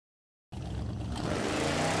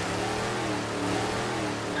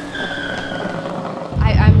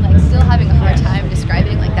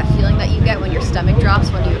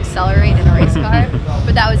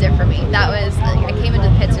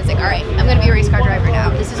race car driver now.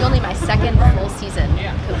 This is only my second full season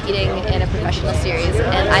competing in a professional series,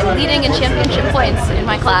 and I'm leading in championship points in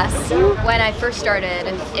my class. When I first started,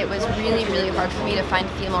 it was really, really hard for me to find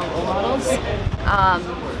female role models.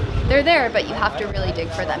 They're there, but you have to really dig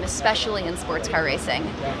for them, especially in sports car racing.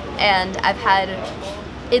 And I've had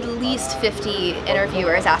at least 50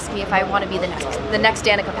 interviewers ask me if I want to be the next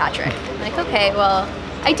Danica Patrick. I'm like, okay, well,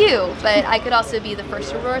 I do, but I could also be the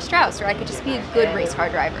first Aurora Straus, or I could just be a good race car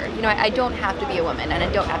driver. You know, I don't have to be a woman, and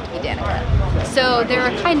I don't have to be Danica. So there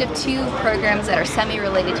are kind of two programs that are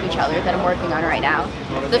semi-related to each other that I'm working on right now.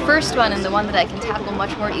 The first one, and the one that I can tackle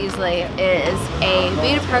much more easily, is a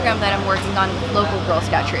beta program that I'm working on with local Girl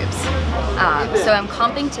Scout troops. So I'm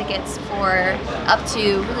comping tickets for up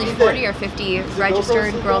to really 40 or 50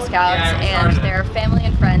 registered Girl Scouts and their family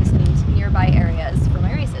and friends in nearby areas for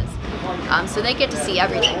my races. So they get to see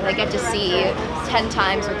everything. They get to see 10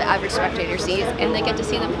 times what the average spectator sees, and they get to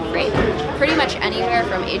see them for free. Pretty much anywhere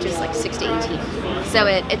from ages like 6 to 18. So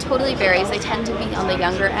it totally varies. They tend to be on the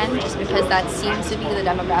younger end just because that seems to be the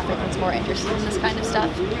demographic that's more interested in this kind of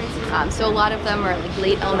stuff. So a lot of them are like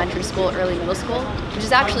late elementary school, early middle school, which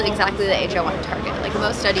is actually exactly the age I want to target. Like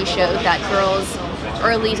most studies showed that girls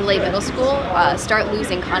early to late middle school start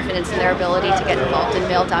losing confidence in their ability to get involved in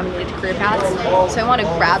male-dominated career paths. So I want to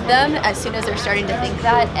grab them as soon as they're starting to think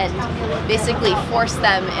that and basically force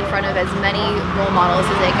them in front of as many role models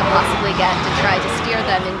as they can possibly get to try to steer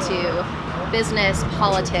them into business,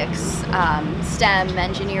 politics, STEM,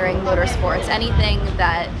 engineering, motorsports, anything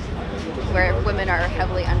where women are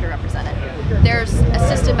heavily underrepresented. There's a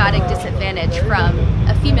systematic disadvantage from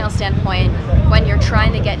a female standpoint when you're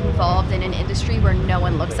trying to get involved in an industry where no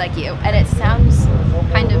one looks like you. And it sounds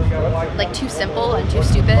kind of like too simple and too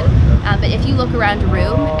stupid, but if you look around a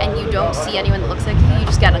room and you don't see anyone that looks like you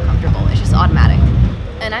just get uncomfortable. It's just automatic.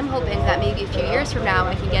 And I'm hoping that maybe a few years from now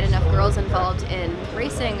I can get enough girls involved in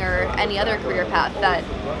racing or any other career path that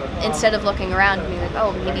instead of looking around and being like,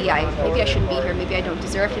 oh, maybe I shouldn't be here, maybe I don't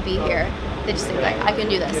deserve to be here, they just think like, I can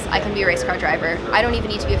do this, I can be a race car driver. I don't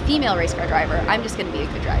even need to be a female race car driver, I'm just going to be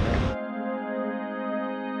a good driver.